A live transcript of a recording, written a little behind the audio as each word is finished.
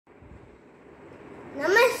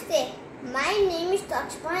Namaste. My name is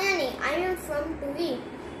Takshpayani. I am from Tuvi.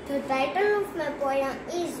 The title of my poem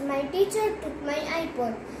is My Teacher Took My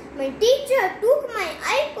iPod. My teacher took my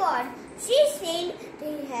iPod. She said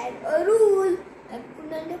they had a rule. I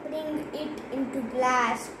couldn't bring it into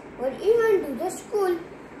class or even to the school.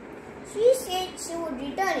 She said she would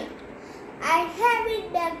return it. I have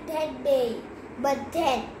it back that day. But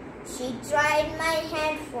then she tried my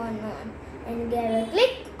headphone on and gave a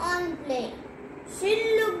click on play. She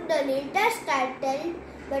looked a little startled,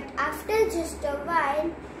 but after just a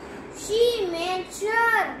while, she made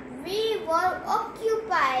sure we were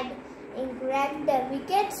occupied and cracked a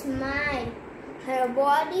wicked smile. Her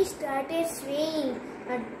body started swaying,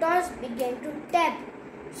 her toes began to tap.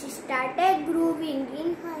 She started grooving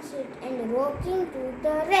in her seat and rocking to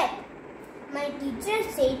the rap. My teacher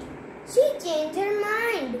said she changed her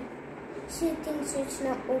mind. She thinks it's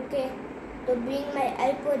not okay to bring my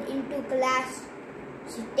iPod into class.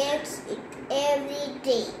 She takes it every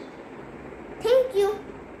day.